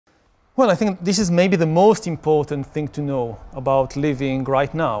Well, I think this is maybe the most important thing to know about living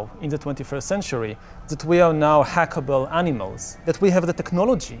right now in the 21st century, that we are now hackable animals, that we have the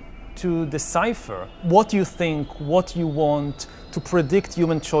technology to decipher what you think, what you want, to predict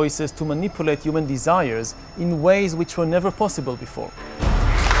human choices, to manipulate human desires in ways which were never possible before.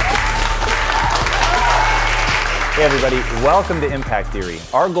 Hey everybody, welcome to Impact Theory.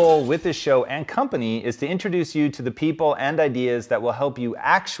 Our goal with this show and company is to introduce you to the people and ideas that will help you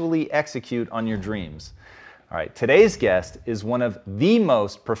actually execute on your dreams. All right, today's guest is one of the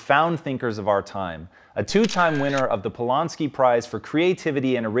most profound thinkers of our time, a two-time winner of the Polanski Prize for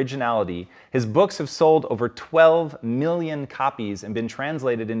Creativity and Originality. His books have sold over 12 million copies and been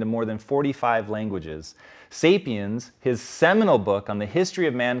translated into more than 45 languages. Sapiens, his seminal book on the history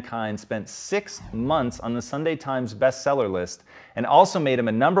of mankind, spent 6 months on the Sunday Times bestseller list and also made him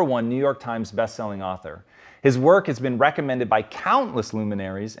a #1 New York Times bestselling author. His work has been recommended by countless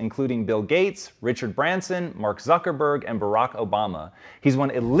luminaries, including Bill Gates, Richard Branson, Mark Zuckerberg, and Barack Obama. He's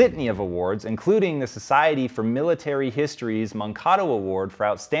won a litany of awards, including the Society for Military History's Mankato Award for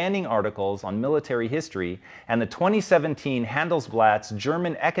Outstanding Articles on Military History, and the 2017 Handelsblatt's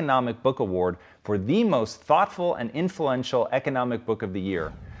German Economic Book Award for the most thoughtful and influential economic book of the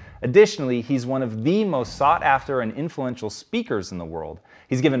year. Additionally, he's one of the most sought-after and influential speakers in the world.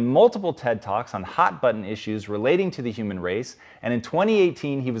 He's given multiple TED Talks on hot-button issues relating to the human race, and in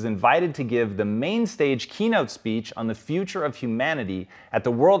 2018, he was invited to give the main stage keynote speech on the future of humanity at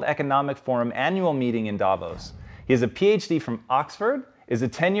the World Economic Forum annual meeting in Davos. He has a PhD from Oxford, is a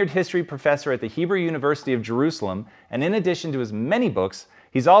tenured history professor at the Hebrew University of Jerusalem, and in addition to his many books,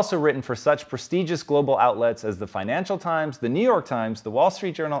 he's also written for such prestigious global outlets as the Financial Times, the New York Times, the Wall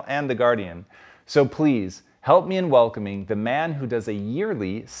Street Journal, and the Guardian. So please, help me in welcoming the man who does a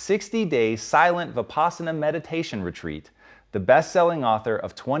yearly 60-day silent Vipassana meditation retreat, the best-selling author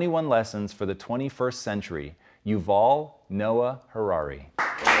of 21 Lessons for the 21st Century, Yuval Noah Harari.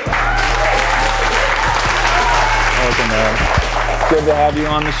 Welcome, Noah. Good to have you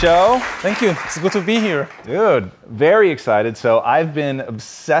on the show. Thank you. It's good to be here. Dude, very excited. So I've been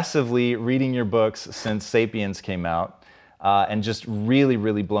obsessively reading your books since Sapiens came out and just really,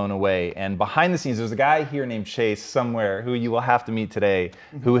 really blown away. And behind the scenes, there's a guy here named Chase somewhere who you will have to meet today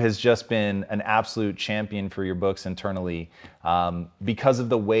who has just been an absolute champion for your books internally because of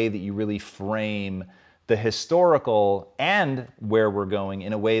the way that you really frame the historical and where we're going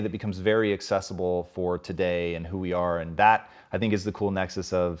in a way that becomes very accessible for today and who we are. And that, I think, is the cool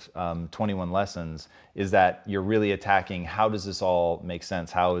nexus of 21 Lessons, is that you're really attacking how does this all make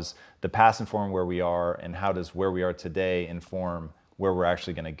sense? How is the past inform where we are, and how does where we are today inform where we're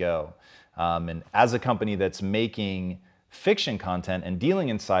actually going to go? And as a company that's making fiction content and dealing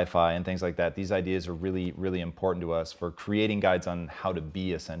in sci-fi and things like that, these ideas are really, really important to us for creating guides on how to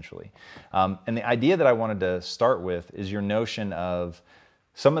be, essentially. And the idea that I wanted to start with is your notion of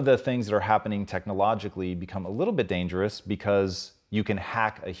some of the things that are happening technologically become a little bit dangerous because you can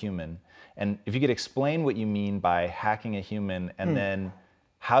hack a human. And if you could explain what you mean by hacking a human, and then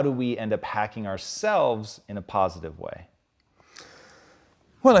how do we end up hacking ourselves in a positive way?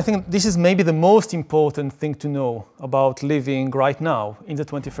 Well, I think this is maybe the most important thing to know about living right now in the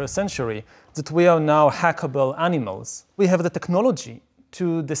 21st century, that we are now hackable animals. We have the technology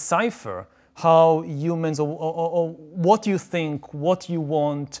to decipher how humans, or what you think, what you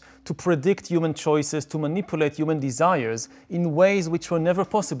want, to predict human choices, to manipulate human desires in ways which were never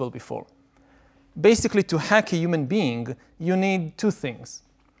possible before. Basically, to hack a human being, you need two things.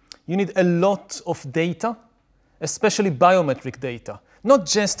 You need a lot of data, especially biometric data. Not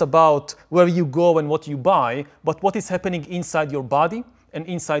just about where you go and what you buy, but what is happening inside your body and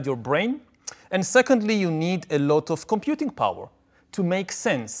inside your brain. And secondly, you need a lot of computing power to make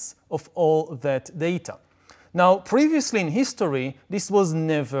sense of all that data. Now, previously in history, this was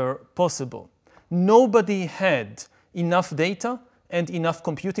never possible. Nobody had enough data and enough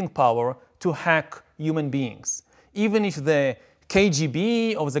computing power to hack human beings. Even if the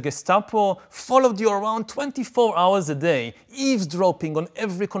KGB or the Gestapo followed you around 24 hours a day, eavesdropping on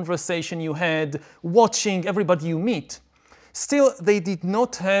every conversation you had, watching everybody you meet, still they did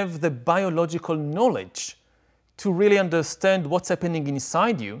not have the biological knowledge to really understand what's happening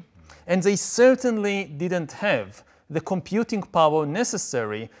inside you, and they certainly didn't have the computing power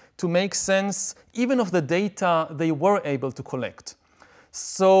necessary to make sense even of the data they were able to collect.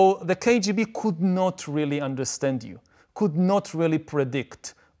 So the KGB could not really understand you, could not really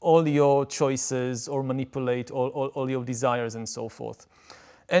predict all your choices or manipulate all your desires and so forth.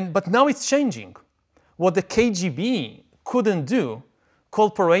 But now it's changing. What the KGB couldn't do,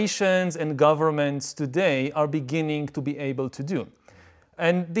 corporations and governments today are beginning to be able to do.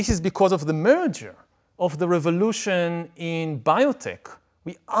 And this is because of the merger of the revolution in biotech.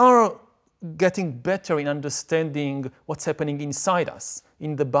 We are getting better in understanding what's happening inside us,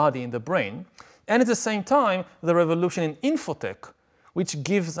 in the body, in the brain. And at the same time, the revolution in infotech, which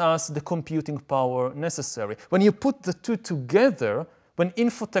gives us the computing power necessary. When you put the two together, when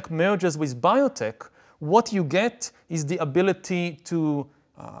infotech merges with biotech, what you get is the ability to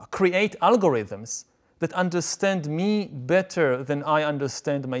create algorithms that understand me better than I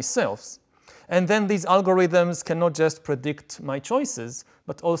understand myself. And then these algorithms can not just predict my choices,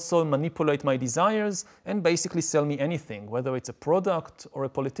 but also manipulate my desires and basically sell me anything, whether it's a product or a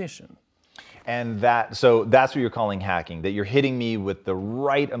politician. And so that's what you're calling hacking, that you're hitting me with the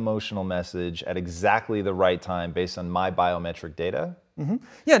right emotional message at exactly the right time based on my biometric data? Mm-hmm.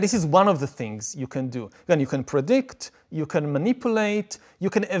 Yeah, this is one of the things you can do. Again, you can predict, you can manipulate, you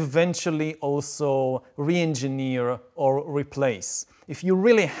can eventually also re-engineer or replace. If you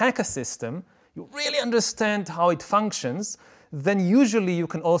really hack a system, you really understand how it functions, then usually you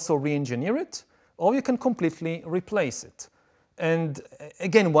can also re-engineer it, or you can completely replace it. And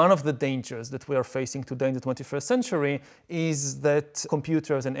again, one of the dangers that we are facing today in the 21st century is that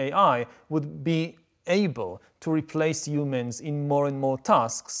computers and AI would be able to replace humans in more and more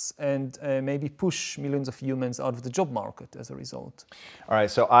tasks and maybe push millions of humans out of the job market as a result. All right,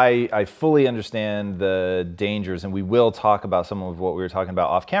 so I fully understand the dangers, and we will talk about some of what we were talking about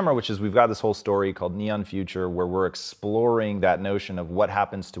off camera, which is we've got this whole story called Neon Future where we're exploring that notion of what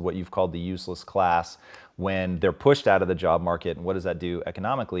happens to what you've called the useless class when they're pushed out of the job market, and what does that do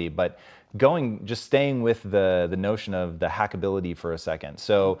economically. But just staying with the notion of the hackability for a second.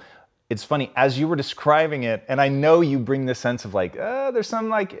 So it's funny, as you were describing it, and I know you bring this sense of like, there's some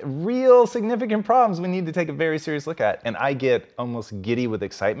like real significant problems we need to take a very serious look at. And I get almost giddy with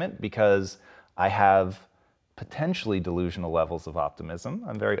excitement because I have potentially delusional levels of optimism.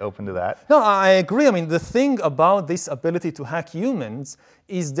 I'm very open to that. No, I agree. I mean, the thing about this ability to hack humans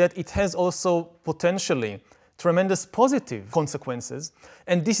is that it has also potentially tremendous positive consequences.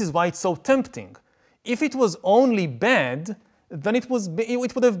 And this is why it's so tempting. If it was only bad, then it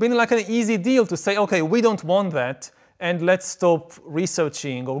would have been like an easy deal to say, okay, we don't want that, and let's stop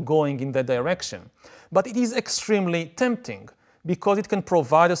researching or going in that direction. But it is extremely tempting because it can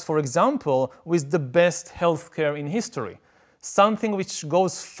provide us, for example, with the best healthcare in history, something which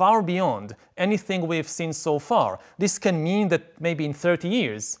goes far beyond anything we've seen so far. This can mean that maybe in 30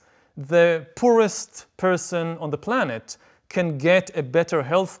 years, the poorest person on the planet can get a better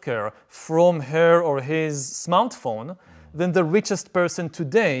healthcare from her or his smartphone than the richest person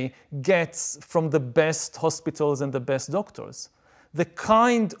today gets from the best hospitals and the best doctors. The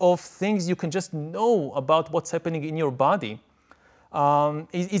kind of things you can just know about what's happening in your body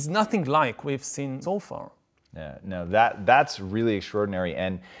is nothing like we've seen so far. Yeah, no, that's really extraordinary.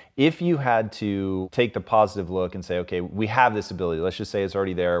 And if you had to take the positive look and say, okay, we have this ability, let's just say it's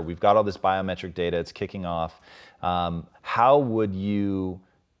already there, we've got all this biometric data, it's kicking off, how would you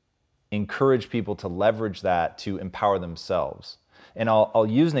encourage people to leverage that to empower themselves? And I'll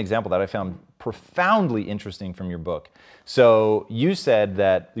use an example that I found profoundly interesting from your book. So you said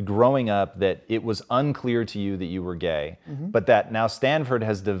that growing up that it was unclear to you that you were gay, but that now Stanford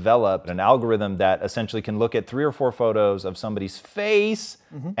has developed an algorithm that essentially can look at 3 or 4 photos of somebody's face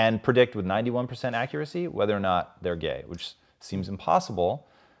and predict with 91% accuracy whether or not they're gay, which seems impossible.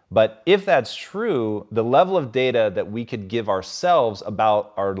 But if that's true, the level of data that we could give ourselves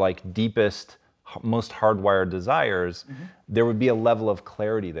about our like deepest, most hardwired desires, there would be a level of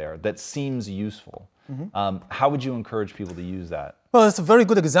clarity there that seems useful. How would you encourage people to use that? Well, it's a very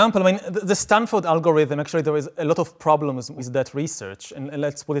good example. I mean, the Stanford algorithm, actually, there is a lot of problems with that research, and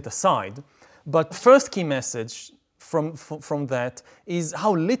let's put it aside. But first key message from that is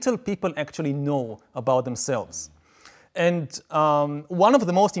how little people actually know about themselves. And one of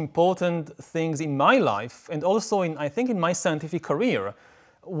the most important things in my life, and also I think in my scientific career,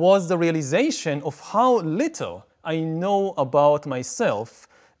 was the realization of how little I know about myself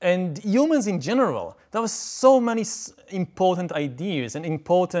and humans in general. There were so many important ideas and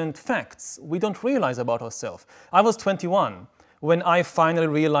important facts we don't realize about ourselves. I was 21 when I finally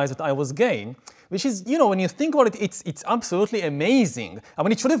realized that I was gay, which is, when you think about it, it's absolutely amazing. I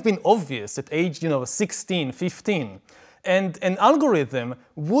mean, it should have been obvious at age, 16, 15. And an algorithm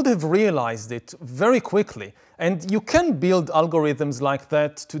would have realized it very quickly. And you can build algorithms like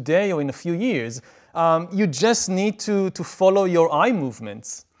that today or in a few years. You just need to follow your eye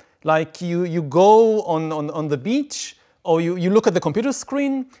movements. Like you go on the beach, or you look at the computer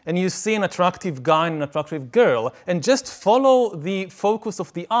screen and you see an attractive guy and an attractive girl, and just follow the focus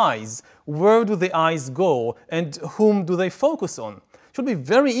of the eyes. Where do the eyes go and whom do they focus on? should be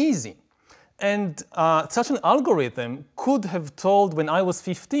very easy. And such an algorithm could have told when I was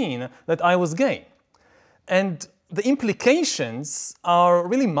 15 that I was gay. And the implications are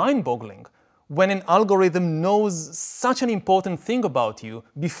really mind-boggling when an algorithm knows such an important thing about you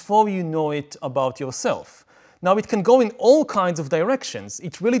before you know it about yourself. Now, it can go in all kinds of directions.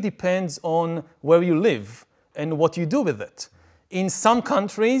 It really depends on where you live and what you do with it. In some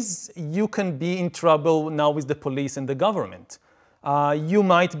countries, you can be in trouble now with the police and the government. You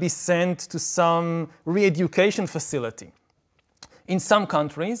might be sent to some re-education facility. In some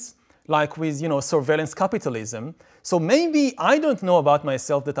countries, like with surveillance capitalism, so maybe I don't know about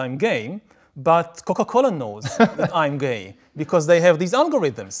myself that I'm gay, but Coca-Cola knows that I'm gay because they have these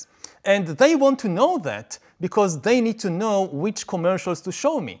algorithms. And they want to know that because they need to know which commercials to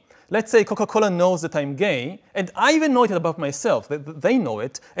show me. Let's say Coca-Cola knows that I'm gay, and I even know it about myself, that they know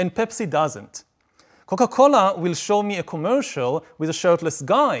it, and Pepsi doesn't. Coca-Cola will show me a commercial with a shirtless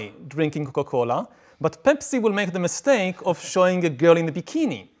guy drinking Coca-Cola, but Pepsi will make the mistake of showing a girl in a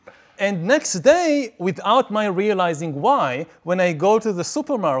bikini. And next day, without my realizing why, when I go to the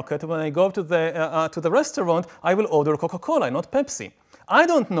supermarket, when I go to the restaurant, I will order Coca-Cola, not Pepsi. I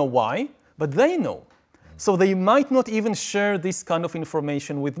don't know why, but they know. So they might not even share this kind of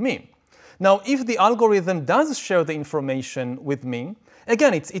information with me. Now, if the algorithm does share the information with me,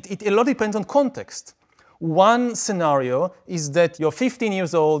 again, a lot depends on context. One scenario is that you're 15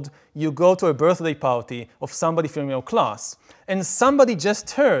 years old, you go to a birthday party of somebody from your class, and somebody just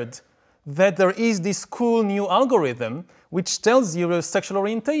heard that there is this cool new algorithm which tells you your sexual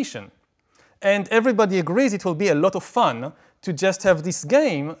orientation. And everybody agrees it will be a lot of fun to just have this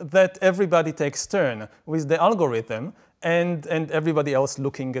game that everybody takes turn with the algorithm and everybody else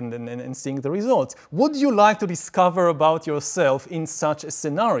looking and seeing the results. Would you like to discover about yourself in such a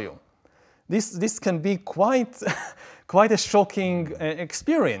scenario? This can be quite a shocking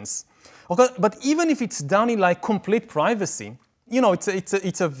experience. Okay, but even if it's done in like complete privacy,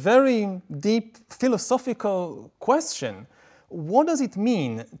 it's a very deep philosophical question. What does it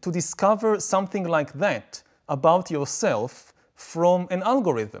mean to discover something like that about yourself from an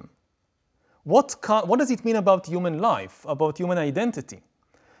algorithm? What does it mean about human life, about human identity?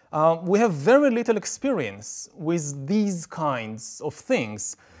 We have very little experience with these kinds of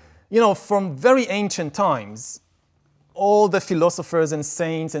things. From very ancient times, all the philosophers and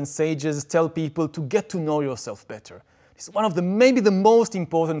saints and sages tell people to get to know yourself better. It's one of maybe the most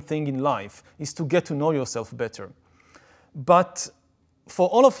important thing in life is to get to know yourself better. But for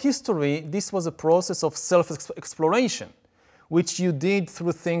all of history, this was a process of self-exploration, which you did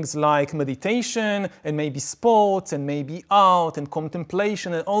through things like meditation and maybe sports and maybe art and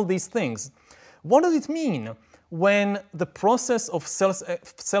contemplation and all these things. What does it mean when the process of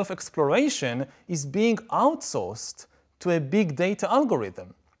self-exploration is being outsourced to a big data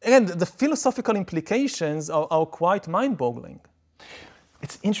algorithm? Again, the philosophical implications are quite mind-boggling.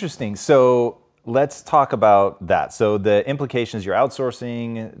 It's interesting. So let's talk about that. So the implications, you're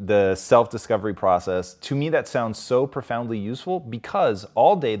outsourcing the self-discovery process. To me, that sounds so profoundly useful because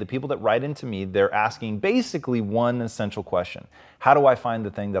all day the people that write into me, they're asking basically one essential question. How do I find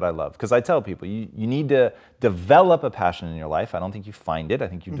the thing that I love? Because I tell people, you need to develop a passion in your life. I don't think you find it. I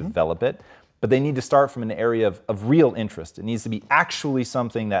think you develop it. But they need to start from an area of real interest. It needs to be actually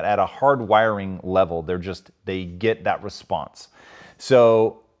something that at a hardwiring level, they get that response.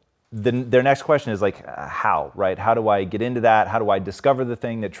 So their next question is like, how, right? How do I get into that? How do I discover the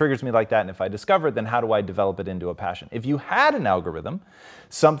thing that triggers me like that? And if I discover it, then how do I develop it into a passion? If you had an algorithm,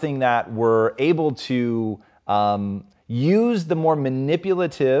 something that were able to use the more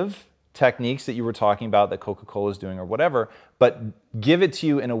manipulative techniques that you were talking about that Coca-Cola is doing or whatever, but give it to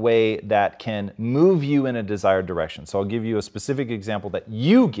you in a way that can move you in a desired direction. So I'll give you a specific example that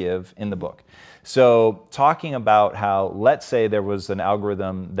you give in the book. So talking about how, let's say there was an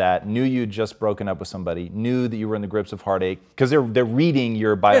algorithm that knew you'd just broken up with somebody, knew that you were in the grips of heartache, because they're reading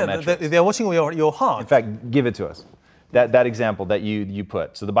your biometrics. Yeah, they're watching your heart. In fact, give it to us. That example that you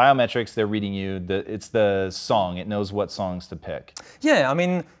put. So the biometrics, they're reading you, it's the song, it knows what songs to pick. Yeah, I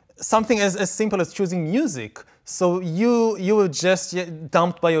mean, something as simple as choosing music. So you were just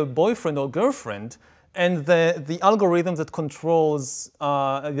dumped by your boyfriend or girlfriend, and the algorithm that controls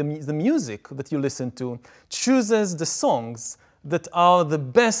the music that you listen to chooses the songs that are the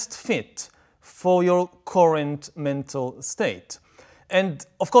best fit for your current mental state. And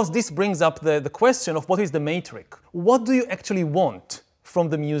of course, this brings up the question of what is the matrix? What do you actually want from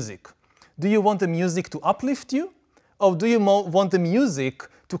the music? Do you want the music to uplift you? Or do you want the music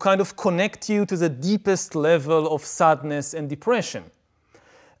to kind of connect you to the deepest level of sadness and depression?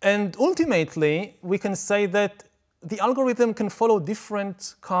 And ultimately, we can say that the algorithm can follow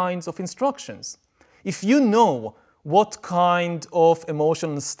different kinds of instructions. If you know what kind of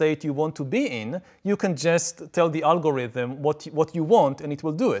emotional state you want to be in, you can just tell the algorithm what you want and it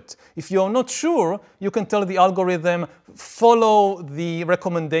will do it. If you're not sure, you can tell the algorithm, follow the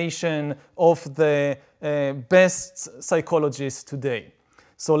recommendation of the best psychologist today.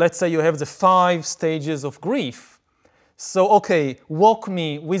 So let's say you have the 5 stages of grief. So, okay, walk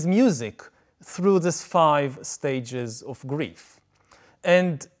me with music through these 5 stages of grief.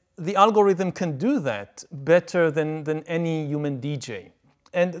 And the algorithm can do that better than any human DJ.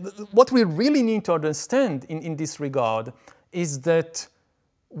 And what we really need to understand in this regard is that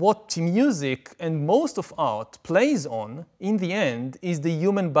what music and most of art plays on, in the end, is the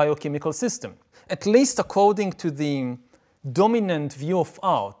human biochemical system. At least according to the dominant view of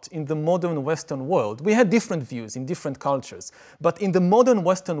art in the modern Western world. We had different views in different cultures, but in the modern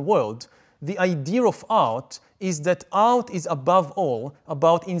Western world, the idea of art is that art is above all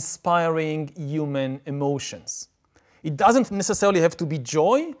about inspiring human emotions. It doesn't necessarily have to be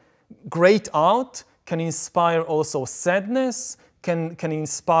joy. Great art can inspire also sadness, can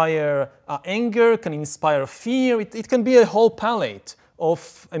inspire anger, can inspire fear. It can be a whole palette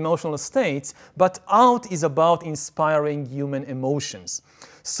of emotional states, but art is about inspiring human emotions.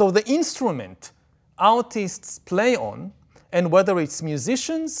 So the instrument artists play on, and whether it's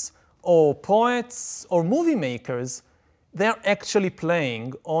musicians or poets or movie makers, they're actually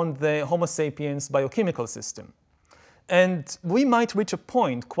playing on the Homo sapiens biochemical system. And we might reach a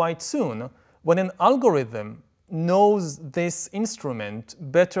point quite soon when an algorithm knows this instrument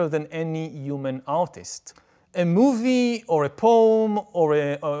better than any human artist. A movie or a poem or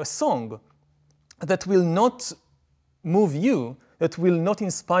a song that will not move you, that will not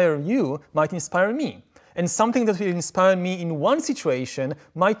inspire you, might inspire me. And something that will inspire me in one situation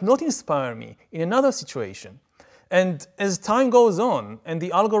might not inspire me in another situation. And as time goes on and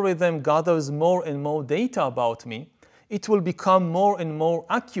the algorithm gathers more and more data about me, it will become more and more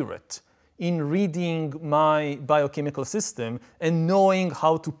accurate in reading my biochemical system and knowing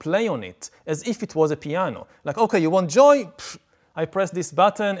how to play on it as if it was a piano. Like, okay, you want joy? Pfft, I press this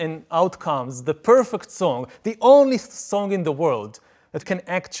button and out comes the perfect song, the only song in the world that can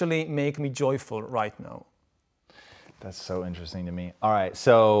actually make me joyful right now. That's so interesting to me. All right,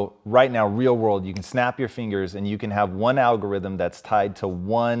 so right now, real world, you can snap your fingers and you can have one algorithm that's tied to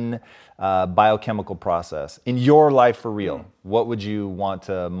one biochemical process. In your life for real, what would you want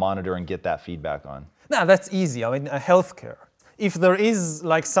to monitor and get that feedback on? Now, that's easy. I mean, healthcare. If there is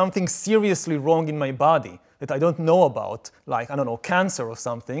like something seriously wrong in my body that I don't know about, like, I don't know, cancer or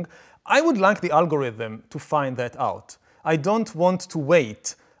something, I would like the algorithm to find that out. I don't want to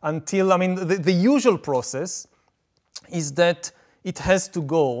wait until, I mean, the usual process is that it has to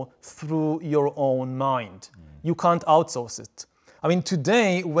go through your own mind. You can't outsource it. I mean,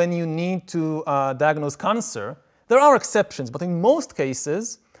 today, when you need to diagnose cancer, there are exceptions, but in most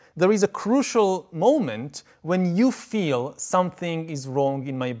cases, there is a crucial moment when you feel something is wrong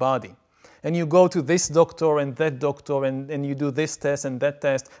in my body. And you go to this doctor and that doctor and you do this test and that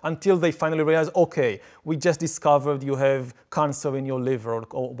test until they finally realize, okay, we just discovered you have cancer in your liver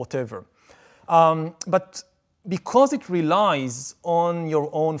or whatever. But because it relies on your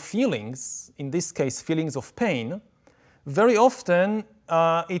own feelings, in this case, feelings of pain, very often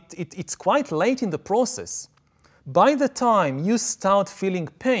it's quite late in the process. By the time you start feeling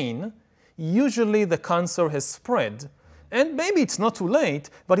pain, usually the cancer has spread. And maybe it's not too late,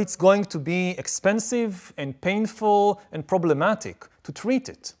 but it's going to be expensive and painful and problematic to treat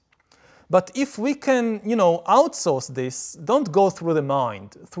it. But if we can, outsource this, don't go through the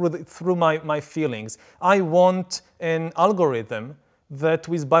mind, through my feelings. I want an algorithm that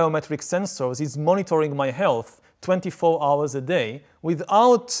with biometric sensors is monitoring my health 24 hours a day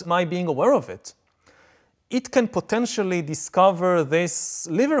without my being aware of it. It can potentially discover this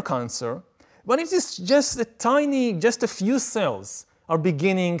liver cancer when it is just just a few cells are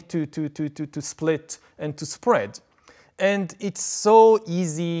beginning to split and to spread. And it's so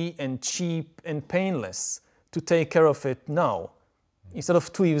easy and cheap and painless to take care of it now, instead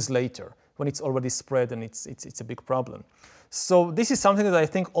of 2 years later, when it's already spread and it's a big problem. So this is something that I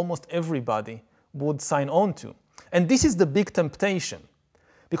think almost everybody would sign on to. And this is the big temptation,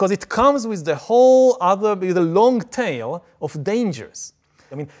 because it comes with the whole other, with a long tail of dangers.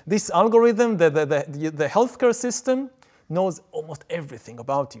 I mean, this algorithm, the healthcare system, knows almost everything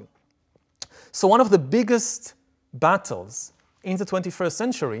about you. So one of the biggest battles in the 21st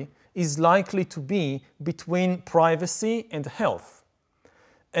century is likely to be between privacy and health.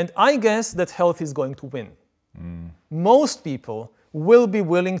 And I guess that health is going to win. Most people will be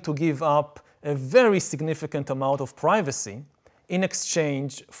willing to give up a very significant amount of privacy in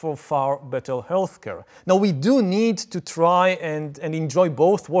exchange for far better healthcare. Now, we do need to try and enjoy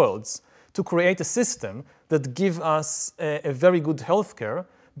both worlds to create a system that gives us a very good healthcare,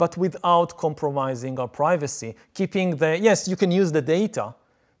 but without compromising our privacy, keeping yes, you can use the data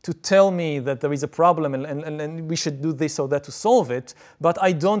to tell me that there is a problem and we should do this or that to solve it, but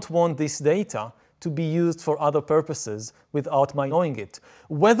I don't want this data to be used for other purposes without my knowing it.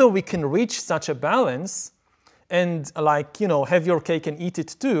 Whether we can reach such a balance and have your cake and eat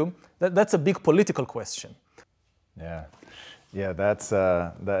it too, that's a big political question. Yeah,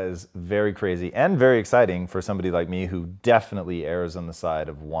 that is very crazy and very exciting for somebody like me who definitely errs on the side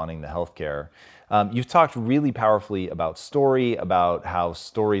of wanting the healthcare. You've talked really powerfully about story, about how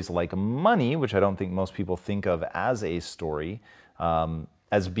stories like money, which I don't think most people think of as a story,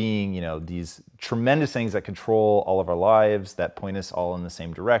 as being, these tremendous things that control all of our lives, that point us all in the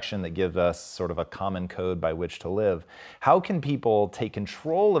same direction, that give us sort of a common code by which to live. How can people take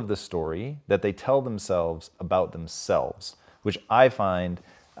control of the story that they tell themselves about themselves, which I find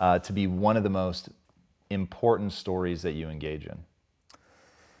to be one of the most important stories that you engage in?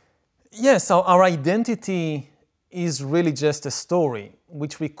 Yes, our identity is really just a story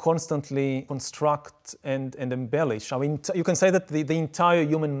which we constantly construct and embellish. I mean, you can say that the entire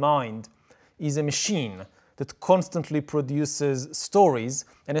human mind is a machine that constantly produces stories,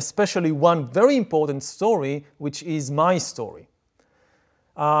 and especially one very important story, which is my story.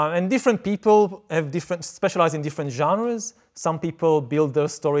 And different people specialize in different genres. Some people build their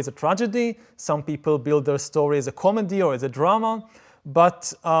story as a tragedy, some people build their story as a comedy or as a drama,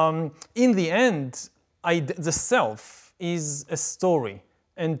 but in the end, the self is a story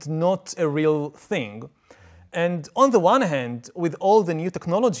and not a real thing. And on the one hand, with all the new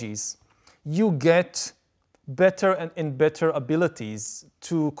technologies, you get better and better abilities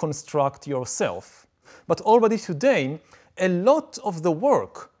to construct yourself. But already today, a lot of the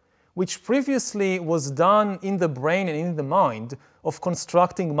work which previously was done in the brain and in the mind of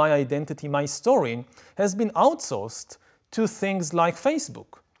constructing my identity, my story, has been outsourced to things like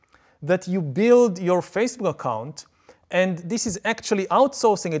Facebook. That you build your Facebook account, and this is actually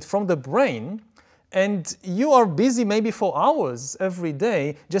outsourcing it from the brain, and you are busy maybe for hours every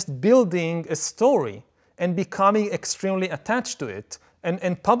day just building a story and becoming extremely attached to it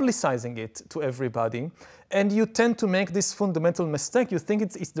and publicizing it to everybody. And you tend to make this fundamental mistake. You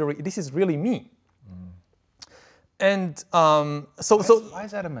think this is really me. And why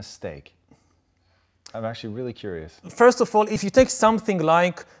is that a mistake? I'm actually really curious. First of all, if you take something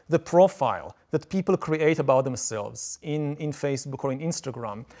like the profile that people create about themselves in Facebook or in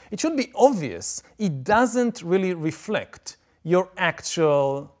Instagram, it should be obvious. It doesn't really reflect your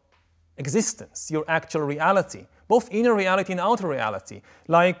actual existence, your actual reality, both inner reality and outer reality.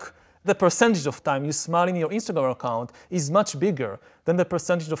 Like the percentage of time you smile in your Instagram account is much bigger than the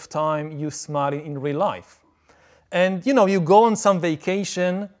percentage of time you smile in real life. And you go on some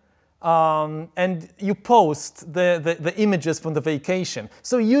vacation, and you post the images from the vacation.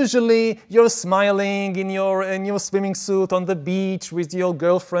 So usually you're smiling in your swimming suit on the beach with your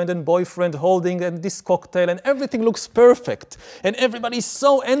girlfriend and boyfriend holding this cocktail, and everything looks perfect, and everybody's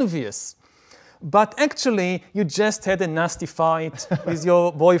so envious. But actually, you just had a nasty fight with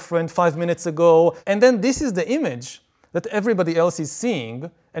your boyfriend 5 minutes ago, and then this is the image that everybody else is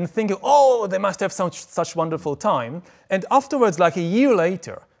seeing and thinking, oh, they must have such wonderful time. And afterwards, like a year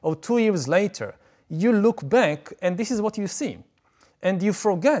later, or 2 years later, you look back and this is what you see. And you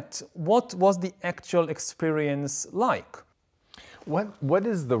forget what was the actual experience like. What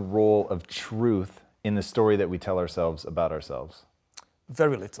is the role of truth in the story that we tell ourselves about ourselves?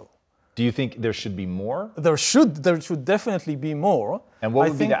 Very little. Do you think there should be more? There should definitely be more. And what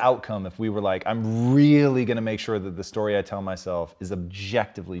would be the outcome if we were like, I'm really going to make sure that the story I tell myself is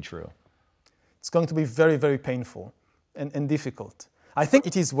objectively true? It's going to be very, very painful and difficult. I think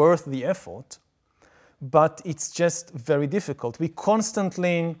it is worth the effort, but it's just very difficult. We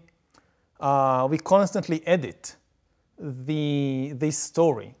constantly edit this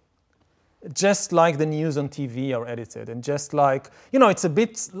story, just like the news on TV are edited, and just like, it's a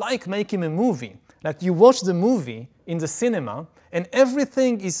bit like making a movie. Like you watch the movie in the cinema, and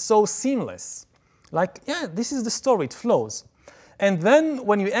everything is so seamless. Like, yeah, this is the story, it flows. And then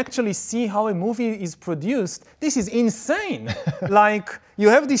when you actually see how a movie is produced, this is insane. Like, you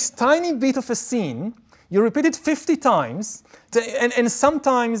have this tiny bit of a scene, you repeat it 50 times, and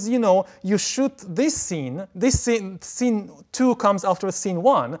sometimes, you shoot this scene 2 comes after scene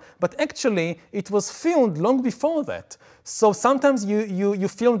 1, but actually it was filmed long before that. So sometimes you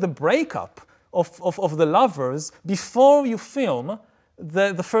film the breakup of the lovers before you film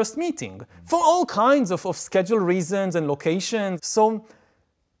the first meeting for all kinds of schedule reasons and locations. So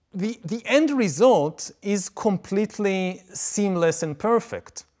the end result is completely seamless and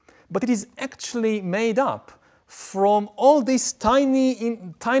perfect, but it is actually made up from all these tiny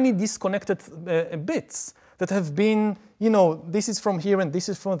disconnected bits that have been, this is from here and this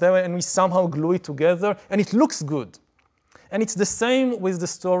is from there, and we somehow glue it together, and it looks good. And it's the same with the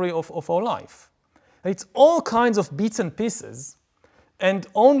story of our life. It's all kinds of bits and pieces, and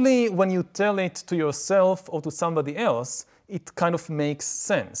only when you tell it to yourself or to somebody else, it kind of makes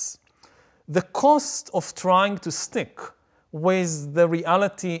sense. The cost of trying to stick with the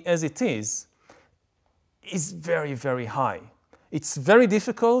reality as it is very, very high. It's very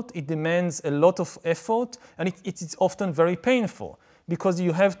difficult, it demands a lot of effort, and it is often very painful because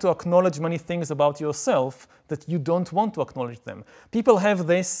you have to acknowledge many things about yourself that you don't want to acknowledge them. People have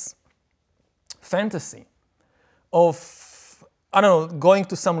this fantasy of, going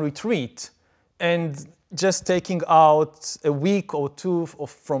to some retreat and just taking out a week or two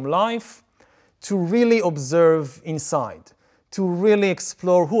from life to really observe inside, to really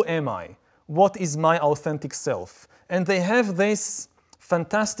explore who am I, what is my authentic self. And they have this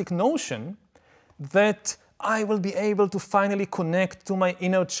fantastic notion that I will be able to finally connect to my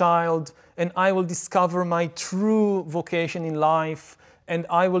inner child, and I will discover my true vocation in life, and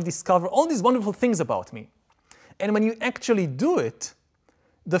I will discover all these wonderful things about me. And when you actually do it,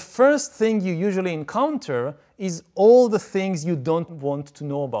 the first thing you usually encounter is all the things you don't want to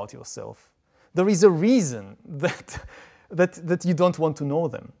know about yourself. There is a reason that you don't want to know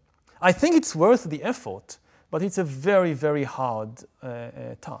them. I think it's worth the effort, but it's a very, very hard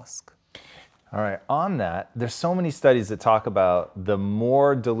task. All right, on that, there's so many studies that talk about the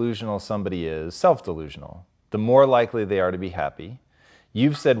more delusional somebody is, self-delusional, the more likely they are to be happy.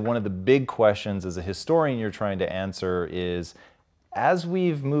 You've said one of the big questions as a historian you're trying to answer is, as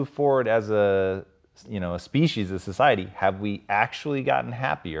we've moved forward as a species, a society, have we actually gotten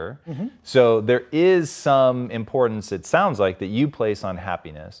happier? Mm-hmm. So there is some importance, it sounds like, that you place on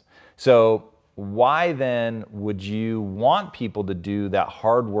happiness. So why then would you want people to do that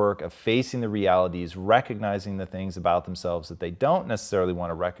hard work of facing the realities, recognizing the things about themselves that they don't necessarily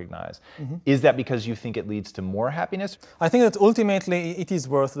want to recognize? Mm-hmm. Is that because you think it leads to more happiness? I think that ultimately it is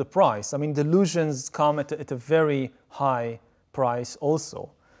worth the price. I mean, delusions come at a very high price also.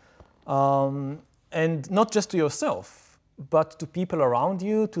 And not just to yourself, but to people around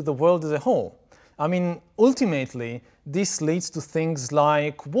you, to the world as a whole. I mean, ultimately, this leads to things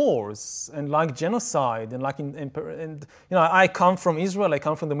like wars and like genocide and I come from Israel, I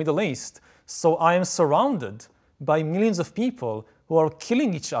come from the Middle East, so I am surrounded by millions of people who are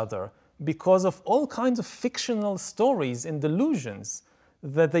killing each other because of all kinds of fictional stories and delusions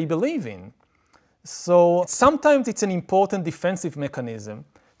that they believe in. So sometimes it's an important defensive mechanism.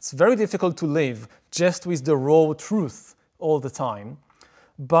 It's very difficult to live just with the raw truth all the time.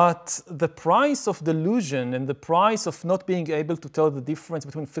 But the price of delusion and the price of not being able to tell the difference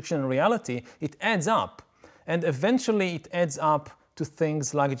between fiction and reality, it adds up. And eventually it adds up to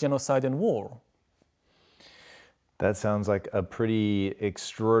things like genocide and war. That sounds like a pretty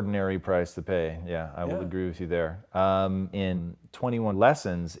extraordinary price to pay. Yeah, I will agree with you there. In 21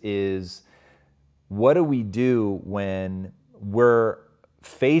 lessons is, what do we do when we're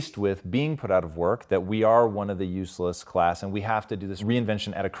faced with being put out of work, that we are one of the useless class, and we have to do this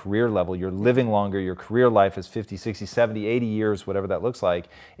reinvention at a career level? You're living longer, your career life is 50, 60, 70, 80 years, whatever that looks like,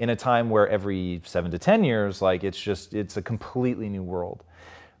 in a time where every 7 to 10 years, it's a completely new world.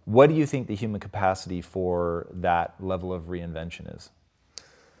 What do you think the human capacity for that level of reinvention is?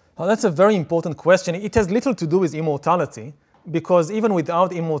 Well, that's a very important question. It has little to do with immortality, because even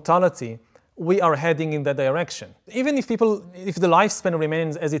without immortality, we are heading in that direction. Even if the lifespan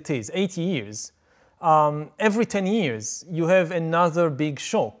remains as it is, 80 years, every 10 years, you have another big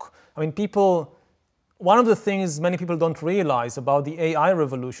shock. I mean, one of the things many people don't realize about the AI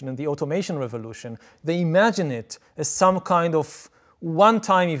revolution and the automation revolution, they imagine it as some kind of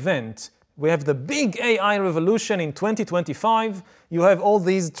one-time event. We have the big AI revolution in 2025. You have all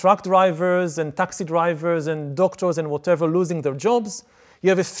these truck drivers and taxi drivers and doctors and whatever losing their jobs. You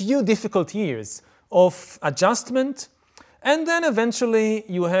have a few difficult years of adjustment, and then eventually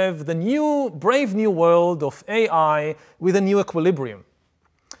you have the brave new world of AI with a new equilibrium.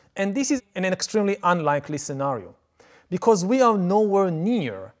 And this is an extremely unlikely scenario, because we are nowhere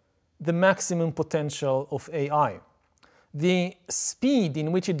near the maximum potential of AI. The speed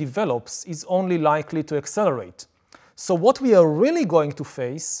in which it develops is only likely to accelerate. So what we are really going to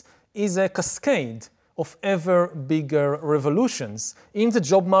face is a cascade of ever bigger revolutions in the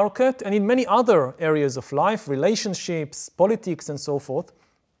job market and in many other areas of life, relationships, politics, and so forth.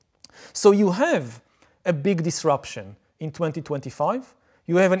 So you have a big disruption in 2025.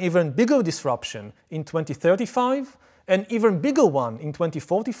 You have an even bigger disruption in 2035, an even bigger one in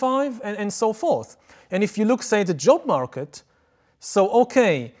 2045, and so forth. And if you look, say, at the job market, so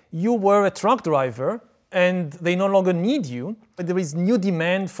okay, you were a truck driver and they no longer need you, but there is new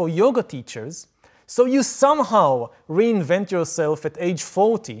demand for yoga teachers. So you somehow reinvent yourself at age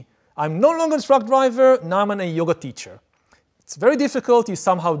 40. I'm no longer a truck driver, now I'm a yoga teacher. It's very difficult, you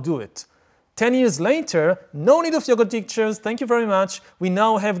somehow do it. 10 years later, no need of yoga teachers, thank you very much. We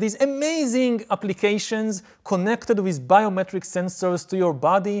now have these amazing applications connected with biometric sensors to your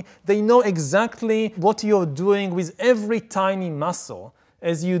body. They know exactly what you're doing with every tiny muscle.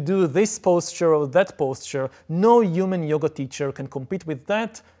 As you do this posture or that posture, no human yoga teacher can compete with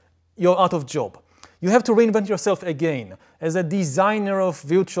that. You're out of job. You have to reinvent yourself again as a designer of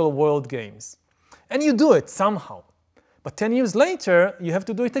virtual world games. And you do it somehow. But 10 years later, you have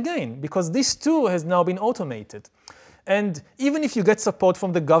to do it again, because this too has now been automated. And even if you get support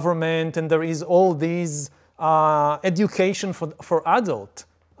from the government and there is all these education for adult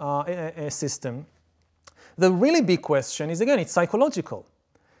system, the really big question is, again, it's psychological.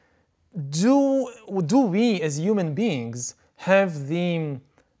 Do we as human beings have the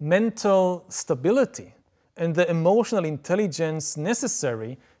mental stability and the emotional intelligence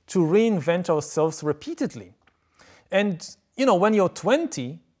necessary to reinvent ourselves repeatedly? And, you know, when you're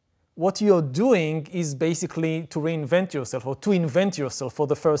 20, what you're doing is basically to reinvent yourself or to invent yourself for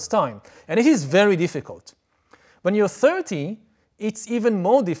the first time. And it is very difficult. When you're 30, it's even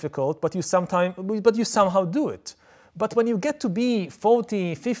more difficult, but you somehow do it. But when you get to be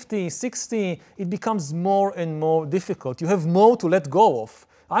 40, 50, 60, it becomes more and more difficult. You have more to let go of.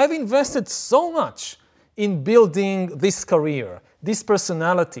 I've invested so much in building this career, this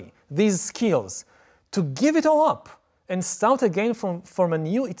personality, these skills. To give it all up and start again from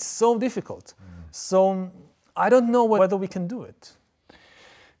anew, it's so difficult. So I don't know whether we can do it.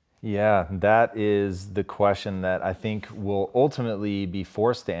 Yeah, that is the question that I think we'll ultimately be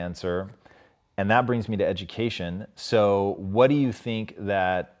forced to answer. And that brings me to education. So what do you think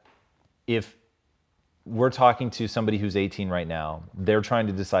that if we're talking to somebody who's 18 right now, they're trying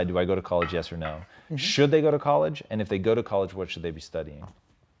to decide, do I go to college, yes or no? Mm-hmm. Should they go to college? And if they go to college, what should they be studying?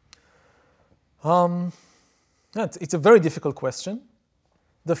 It's a very difficult question.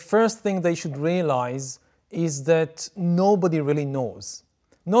 The first thing they should realize is that nobody really knows.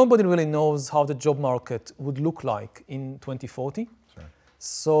 Nobody really knows how the job market would look like in 2040. Sure.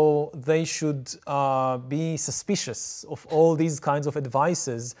 So they should be suspicious of all these kinds of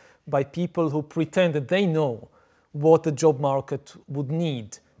advices by people who pretend that they know what the job market would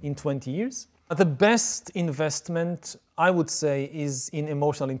need in 20 years. The best investment, I would say, is in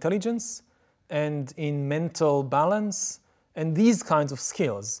emotional intelligence and in mental balance and these kinds of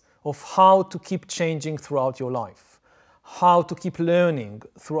skills of how to keep changing throughout your life, how to keep learning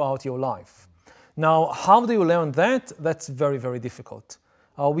throughout your life. Now, how do you learn that? That's very, very difficult.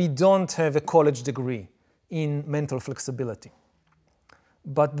 We don't have a college degree in mental flexibility.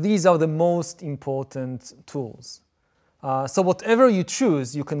 But these are the most important tools. So whatever you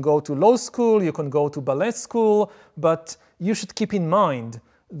choose, you can go to law school, you can go to ballet school, but you should keep in mind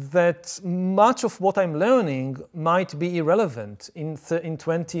that much of what I'm learning might be irrelevant in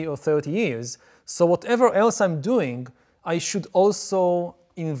 20 or 30 years. So whatever else I'm doing, I should also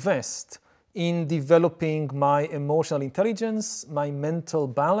invest in developing my emotional intelligence, my mental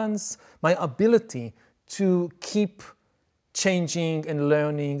balance, my ability to keep changing and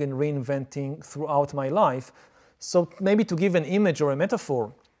learning and reinventing throughout my life. So maybe to give an image or a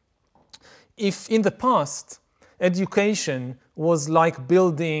metaphor, if in the past education was like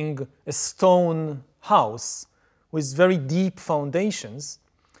building a stone house with very deep foundations,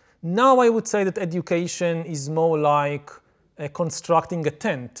 now I would say that education is more like constructing a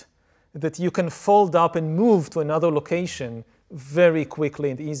tent that you can fold up and move to another location very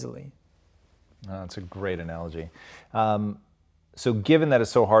quickly and easily. That's a great analogy. So given that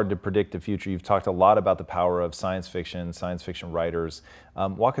it's so hard to predict the future, you've talked a lot about the power of science fiction writers.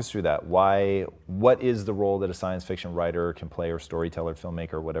 Walk us through that. What is the role that a science fiction writer can play, or storyteller,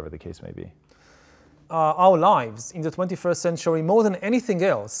 filmmaker, whatever the case may be? Our lives in the 21st century, more than anything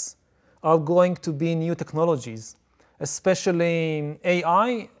else, are going to be new technologies, especially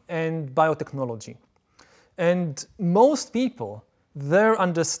AI and biotechnology. And most people, their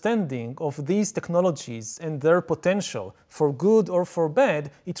understanding of these technologies and their potential for good or for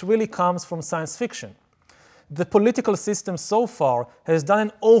bad, it really comes from science fiction. The political system so far has done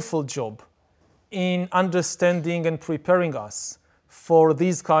an awful job in understanding and preparing us for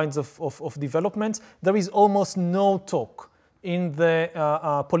these kinds of developments. There is almost no talk in the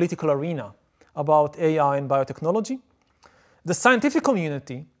political arena about AI and biotechnology. The scientific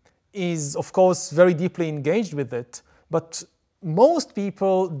community is, of course, very deeply engaged with it, but most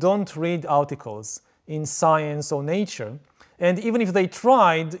people don't read articles in Science or Nature, and even if they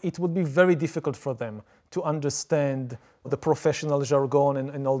tried, it would be very difficult for them to understand the professional jargon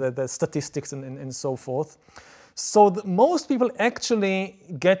and all the statistics and so forth. So most people actually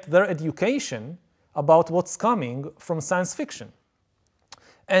get their education about what's coming from science fiction.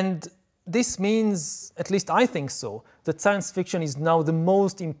 And this means, at least I think so, that science fiction is now the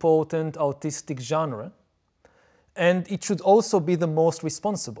most important artistic genre, and it should also be the most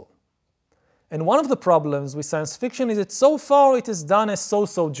responsible. And one of the problems with science fiction is that so far it has done a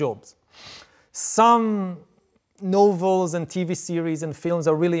so-so job. Some novels and TV series and films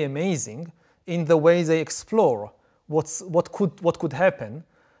are really amazing in the way they explore what could happen,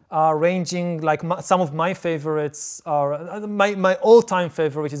 ranging like some of my favorites are, my all-time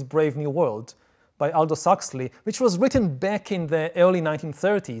favorite is Brave New World by Aldous Huxley, which was written back in the early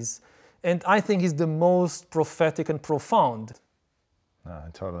 1930s, and I think is the most prophetic and profound. I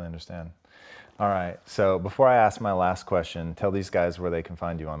totally understand. All right, so before I ask my last question, tell these guys where they can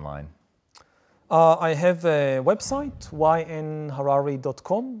find you online. I have a website,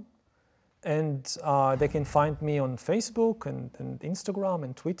 ynharari.com, and they can find me on Facebook and Instagram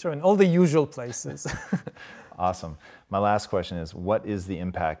and Twitter and all the usual places. Awesome. My last question is, what is the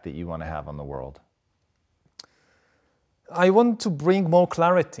impact that you want to have on the world? I want to bring more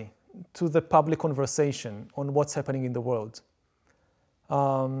clarity to the public conversation on what's happening in the world.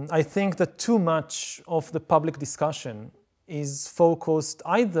 I think that too much of the public discussion is focused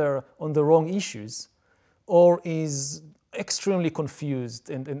either on the wrong issues or is extremely confused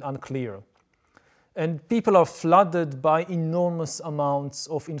and unclear. And people are flooded by enormous amounts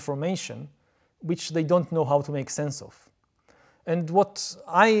of information which they don't know how to make sense of. And what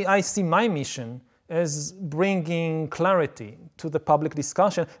I see my mission as bringing clarity to the public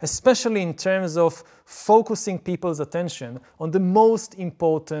discussion, especially in terms of focusing people's attention on the most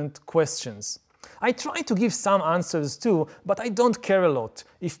important questions. I try to give some answers too, but I don't care a lot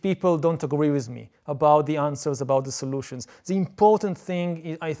if people don't agree with me about the answers, about the solutions. The important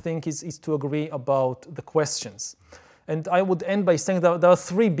thing, I think, is to agree about the questions. And I would end by saying that there are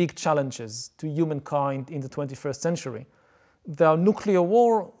three big challenges to humankind in the 21st century. There are nuclear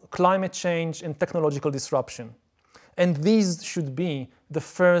war, climate change, and technological disruption. And these should be the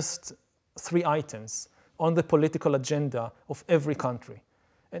first three items on the political agenda of every country.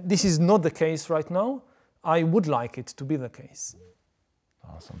 And this is not the case right now. I would like it to be the case.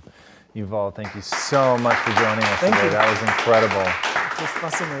 Awesome. Yuval, thank you so much for joining us today. Thank you. That was incredible. It was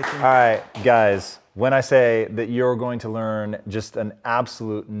fascinating. All right, guys, when I say that you're going to learn just an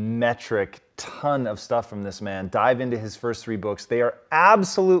absolute metric ton of stuff from this man, dive into his first three books. They are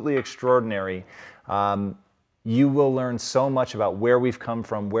absolutely extraordinary. You will learn so much about where we've come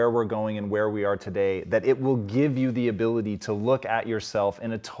from, where we're going, and where we are today, that it will give you the ability to look at yourself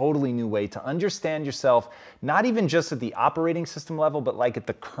in a totally new way, to understand yourself, not even just at the operating system level, but like at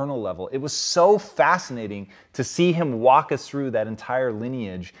the kernel level. It was so fascinating to see him walk us through that entire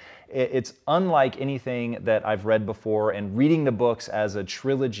lineage. It's unlike anything that I've read before, and reading the books as a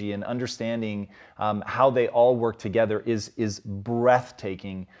trilogy and understanding how they all work together is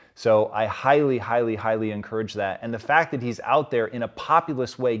breathtaking. So I highly, highly, highly encourage that. And the fact that he's out there in a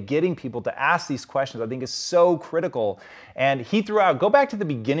populist way, getting people to ask these questions, I think is so critical. And he threw out, go back to the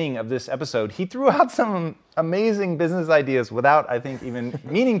beginning of this episode, he threw out some amazing business ideas without, I think, even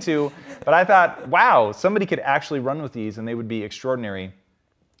meaning to. But I thought, wow, somebody could actually run with these and they would be extraordinary.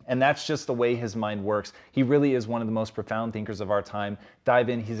 And that's just the way his mind works. He really is one of the most profound thinkers of our time. Dive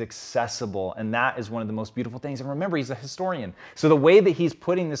in, he's accessible, and that is one of the most beautiful things. And remember, he's a historian. So the way that he's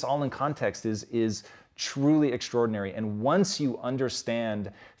putting this all in context is truly extraordinary. And once you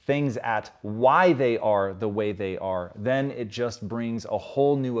understand things at why they are the way they are, then it just brings a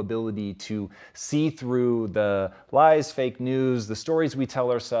whole new ability to see through the lies, fake news, the stories we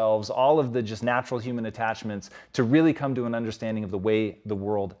tell ourselves, all of the just natural human attachments, to really come to an understanding of the way the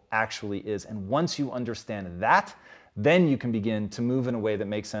world actually is. And once you understand that, then you can begin to move in a way that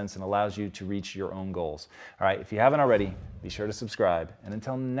makes sense and allows you to reach your own goals. All right, if you haven't already, be sure to subscribe. And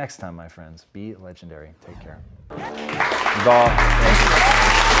until next time, my friends, be legendary. Take care. Yuval,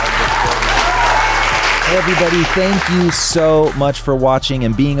 Hey everybody, thank you so much for watching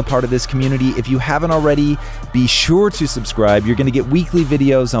and being a part of this community. If you haven't already, be sure to subscribe. You're going to get weekly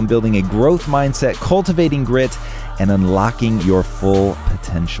videos on building a growth mindset, cultivating grit, and unlocking your full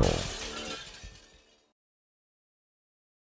potential.